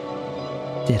you?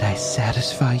 Did I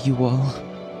satisfy you all?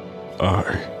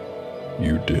 Aye,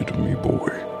 you did, me boy.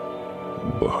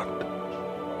 But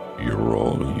you're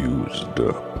all used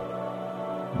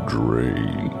up.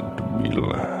 Drained, me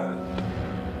lad.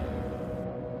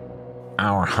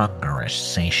 Our hunger is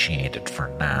satiated for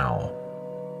now,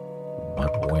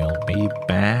 but we'll be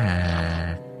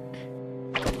back.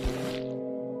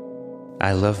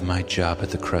 I love my job at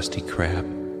the Krusty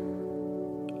Krab.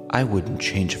 I wouldn't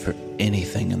change it for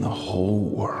anything in the whole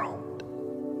world.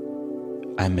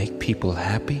 I make people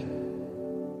happy.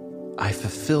 I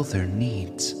fulfill their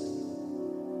needs.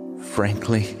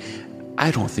 Frankly,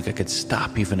 I don't think I could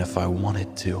stop even if I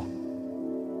wanted to.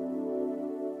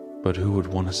 But who would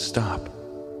want to stop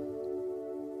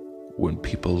when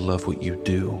people love what you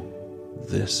do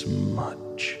this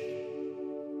much?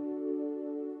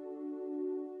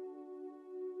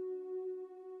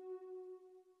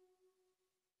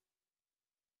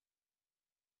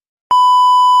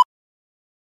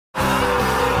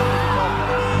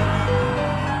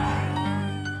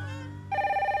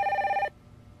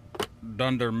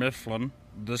 Dunder Mifflin.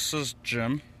 This is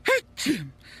Jim. Hey,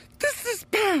 Jim. This is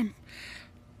Pam.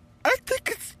 I think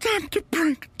it's time to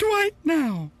prank Dwight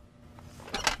now.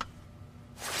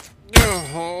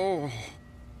 Oh.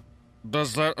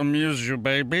 Does that amuse you,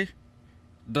 baby?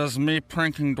 Does me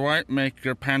pranking Dwight make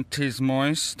your panties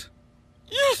moist?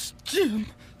 Yes, Jim.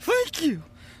 Thank you.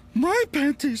 My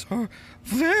panties are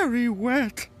very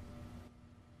wet.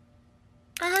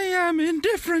 I am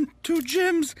indifferent to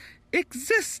Jim's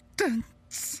existence.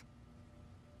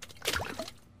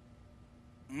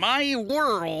 My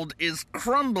world is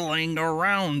crumbling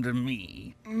around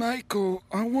me. Michael,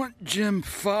 I want Jim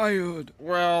fired.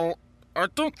 Well, I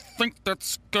don't think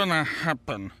that's gonna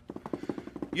happen.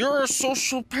 You're a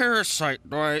social parasite,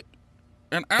 Dwight.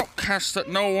 An outcast that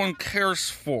no one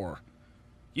cares for.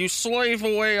 You slave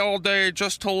away all day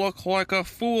just to look like a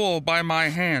fool by my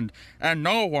hand, and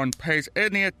no one pays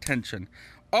any attention.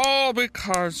 All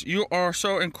because you are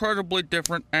so incredibly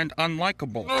different and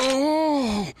unlikable.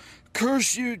 Oh,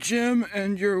 curse you, Jim,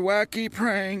 and your wacky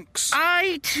pranks.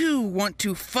 I, too, want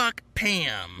to fuck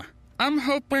Pam. I'm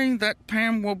hoping that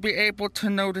Pam will be able to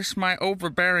notice my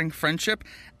overbearing friendship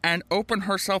and open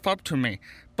herself up to me.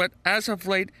 But as of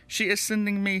late, she is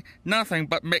sending me nothing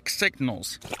but mixed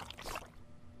signals.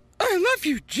 I love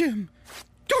you, Jim.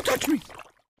 Don't touch me.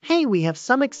 Hey, we have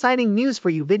some exciting news for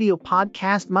you video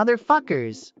podcast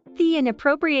motherfuckers. The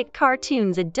Inappropriate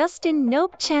Cartoons, a Dustin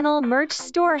Nope channel merch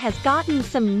store, has gotten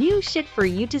some new shit for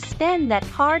you to spend that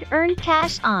hard-earned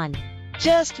cash on.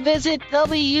 Just visit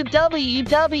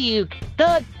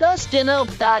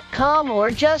www.dustinope.com or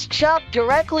just shop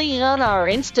directly on our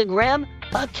Instagram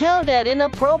account at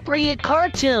Inappropriate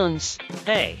Cartoons.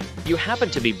 Hey, you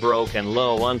happen to be broke and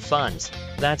low on funds.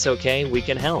 That's okay, we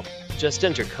can help. Just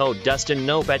enter code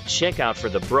DustinNope at checkout for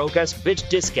the broke-ass bitch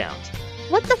discount.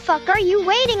 What the fuck are you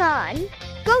waiting on?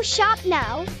 Go shop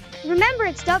now. Remember,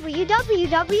 it's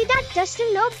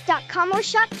www.dustinnope.com or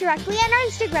shop directly on our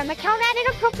Instagram account at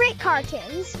Inappropriate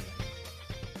Cartoons.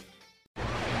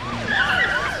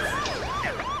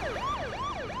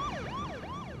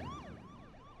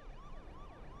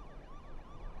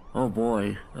 Oh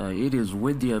boy, it is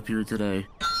windy up here today.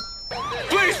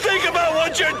 Please think about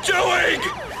what you're doing!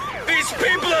 These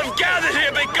people have gathered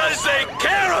here because they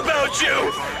care about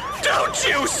you! Don't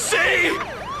you see?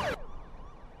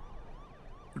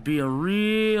 It'd be a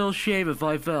real shame if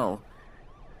I fell.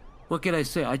 What can I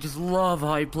say? I just love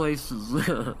high places.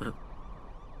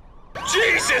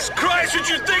 Jesus Christ, would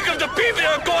you think of the people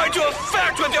you're going to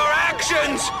affect with your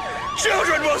actions?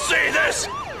 Children will see this!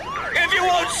 If you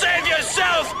won't save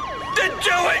yourself, then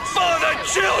do it for the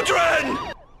children!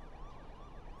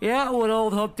 Yeah, what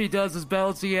old Humpty does is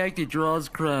balancing act, he draws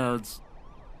crowds.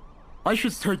 I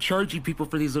should start charging people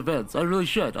for these events. I really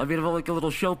should. I mean, I'm like a little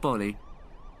show pony.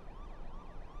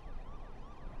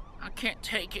 I can't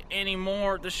take it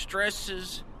anymore. The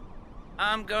stresses.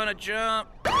 I'm gonna jump.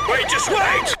 Wait, just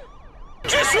wait!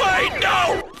 Just wait,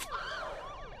 no!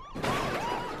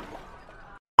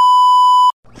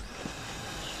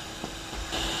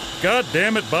 God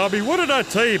damn it, Bobby. What did I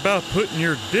tell you about putting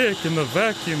your dick in the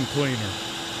vacuum cleaner?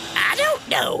 I don't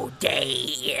know,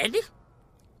 Dad.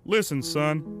 Listen,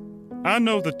 son. I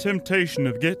know the temptation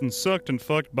of getting sucked and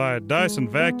fucked by a Dyson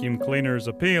vacuum cleaner is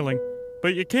appealing,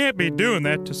 but you can't be doing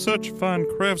that to such fine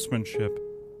craftsmanship.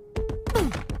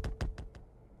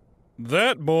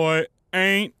 That boy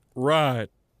ain't right.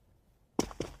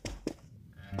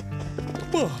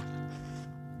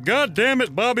 God damn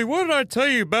it, Bobby, what did I tell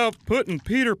you about putting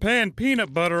Peter Pan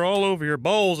peanut butter all over your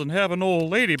balls and having old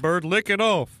ladybird lick it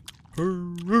off?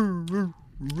 I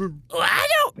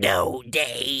don't know,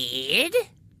 Dad.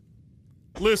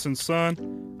 Listen,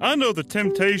 son, I know the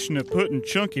temptation of putting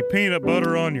chunky peanut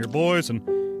butter on your boys and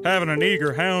having an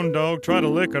eager hound dog try to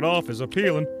lick it off is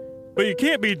appealing, but you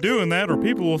can't be doing that or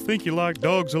people will think you like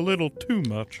dogs a little too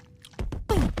much.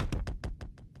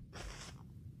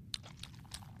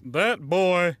 That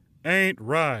boy ain't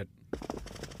right.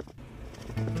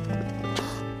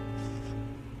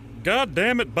 God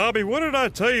damn it, Bobby, what did I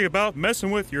tell you about messing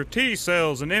with your T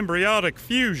cells and embryonic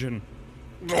fusion?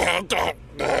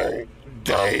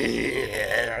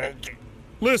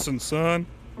 Listen, son,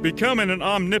 becoming an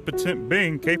omnipotent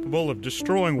being capable of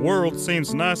destroying worlds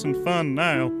seems nice and fun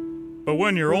now, but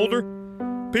when you're older,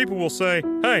 people will say,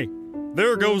 hey,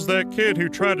 there goes that kid who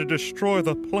tried to destroy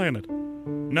the planet.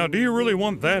 Now, do you really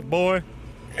want that, boy?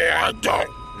 I don't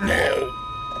know.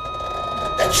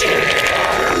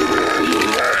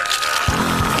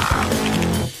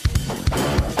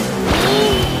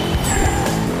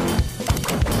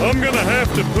 I'm gonna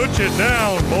have to put you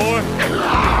down, boy.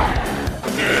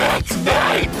 That's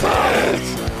my purse!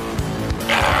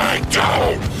 I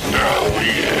don't know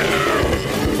you!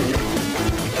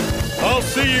 I'll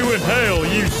see you in hell,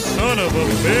 you son of a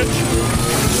bitch!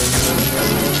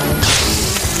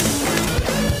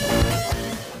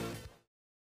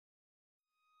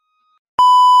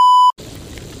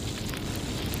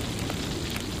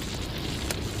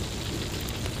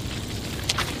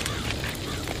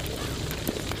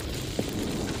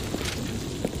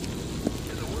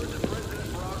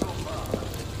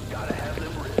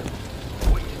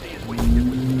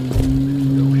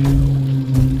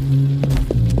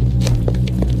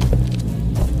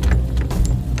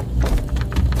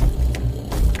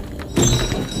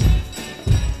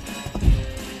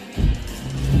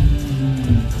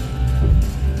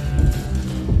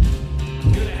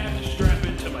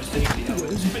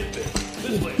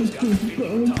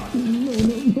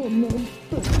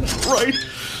 Right?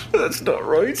 That's not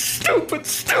right. Stupid,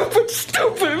 stupid,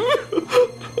 stupid!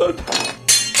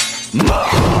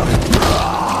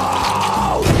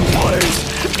 Please,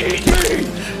 eat me!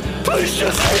 Please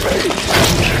just eat me!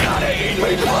 You gotta eat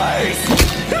me, please!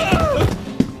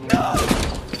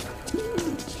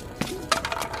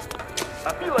 I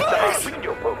feel like I'm being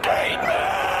your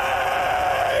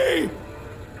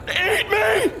Eat me!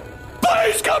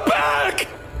 Please come back!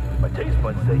 My taste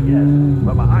buds say yes,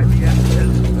 but my IBS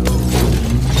says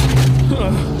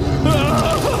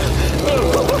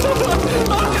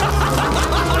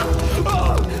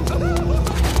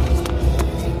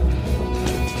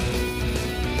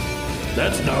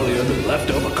That's gnarlier than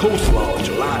leftover coleslaw at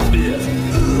July 5th.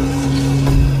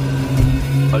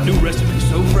 A new recipe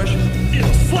so fresh,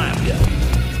 it'll slap ya.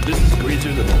 This is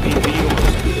greaser than the PP oil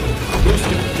spill. Those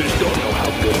stupid fish don't know how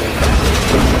good they are.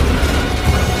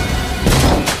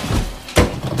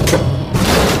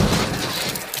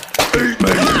 Eat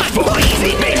me, please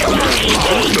eat me, come on, eat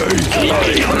me, please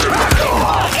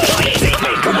eat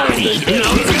me, come on, eat me,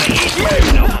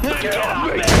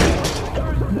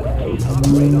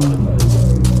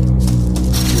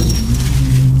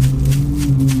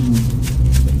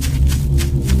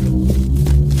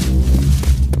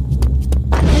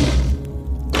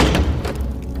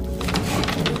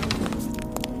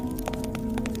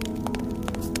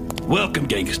 Welcome,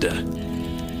 gangster,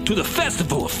 to the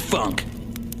Festival of Funk.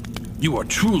 You are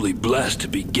truly blessed to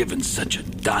be given such a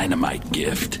dynamite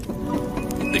gift.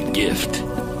 The gift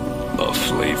of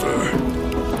flavor.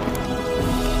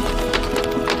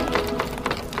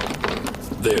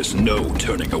 There's no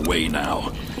turning away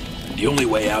now. The only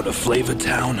way out of Flavor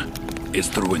Town is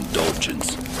through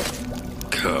indulgence.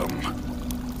 Come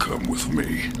with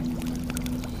me.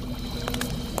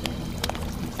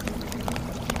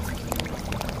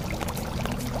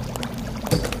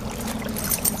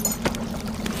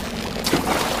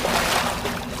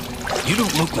 You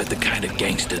don't look like the kind of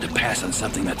gangster to pass on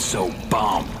something that's so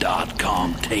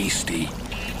bomb.com tasty.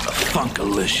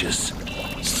 Funkalicious.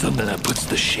 Something that puts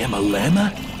the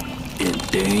shamalama in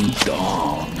ding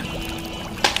dong.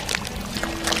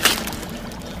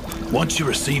 Once you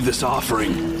receive this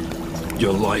offering,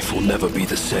 your life will never be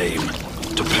the same.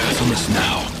 To pass on this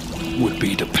now would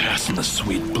be to pass on the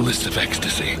sweet bliss of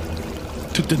ecstasy.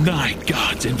 To deny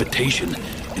God's invitation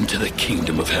into the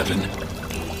kingdom of heaven.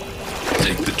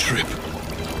 Take the trip.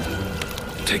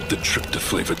 Take the trip to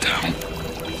Flavor Town.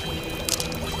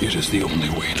 It is the only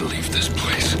way to leave this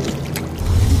place.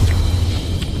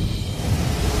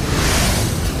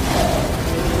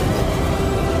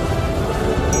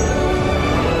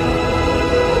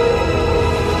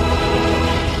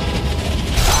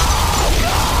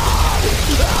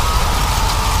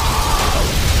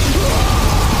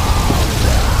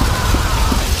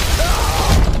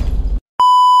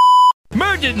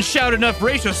 Didn't shout enough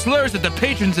racial slurs at the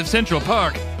patrons of Central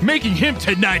Park, making him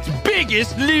tonight's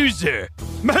biggest loser.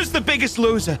 Mer's the biggest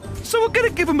loser, so we're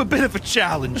gonna give him a bit of a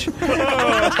challenge. Come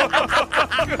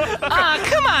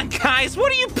on, guys,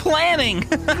 what are you planning?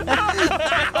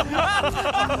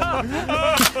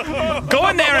 Go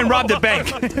in there and rob the bank.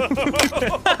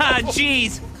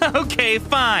 Jeez. Okay,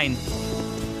 fine.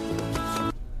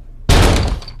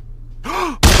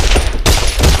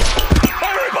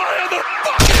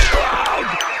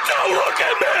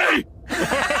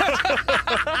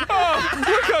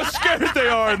 Look how scared they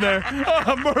are in there.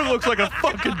 Oh, Mur looks like a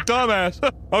fucking dumbass.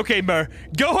 Okay, Mur,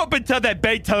 go up and tell that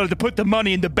bank teller to put the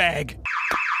money in the bag.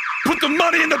 Put the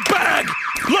money in the bag!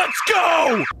 Let's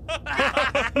go!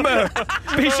 Mur,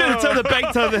 be sure to tell the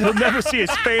bank teller that he'll never see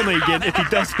his family again if he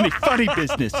does any funny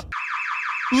business.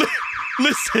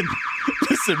 Listen,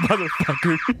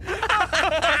 motherfucker.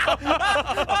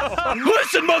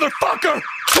 Listen, motherfucker!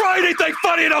 Try anything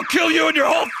funny and I'll kill you and your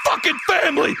whole fucking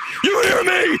family! You hear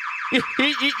me?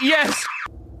 Yes.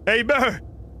 Hey, Mer,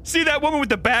 see that woman with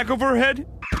the bag over her head?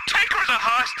 Take her as a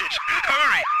hostage.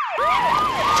 Hurry!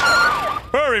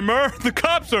 Hurry, Mer, the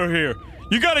cops are here.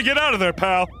 You gotta get out of there,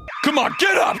 pal. Come on,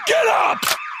 get up, get up!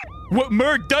 What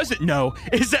Mer doesn't know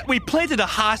is that we planted a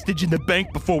hostage in the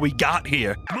bank before we got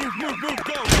here. Move,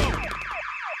 go!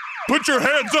 Put your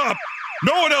hands up!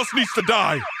 No one else needs to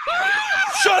die!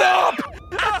 Shut up!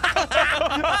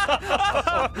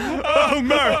 Oh,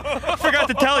 Mer, forgot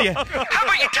to tell you. How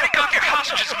about you take off your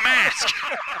hostage's mask?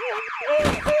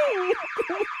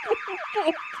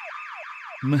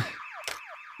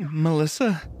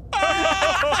 Melissa?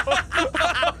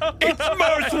 It's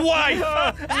Mer's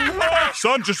wife!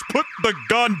 Son, just put the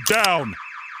gun down.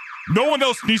 No one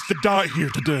else needs to die here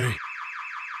today.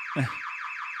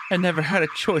 I never had a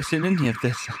choice in any of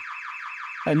this.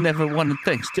 I never wanted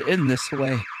things to end this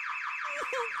way.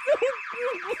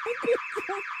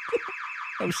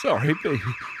 I'm sorry, baby.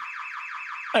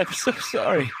 I'm so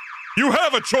sorry. You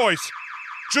have a choice.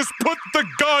 Just put the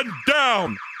gun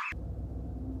down.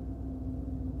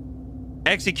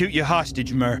 Execute your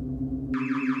hostage, Mer.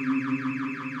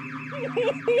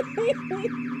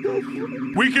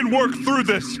 We can work through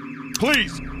this.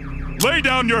 Please, lay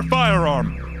down your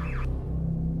firearm.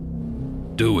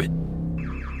 Do it.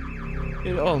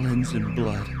 It all ends in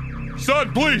blood.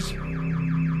 Son, please.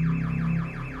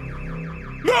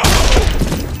 No!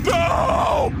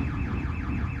 No!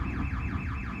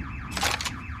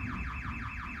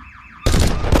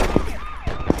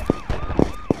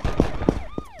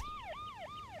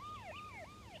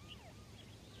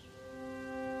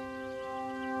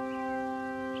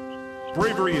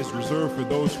 Bravery is reserved for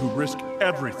those who risk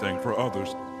everything for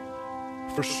others,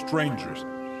 for strangers,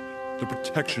 the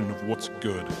protection of what's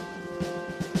good.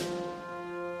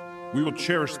 We will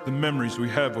cherish the memories we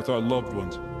have with our loved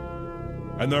ones,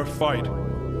 and their fight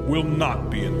will not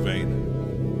be in vain.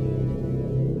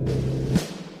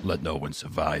 Let no one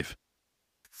survive.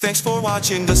 Thanks for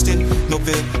watching Dustin No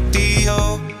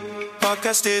Video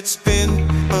Podcast. It's been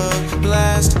a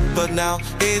blast, but now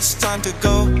it's time to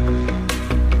go.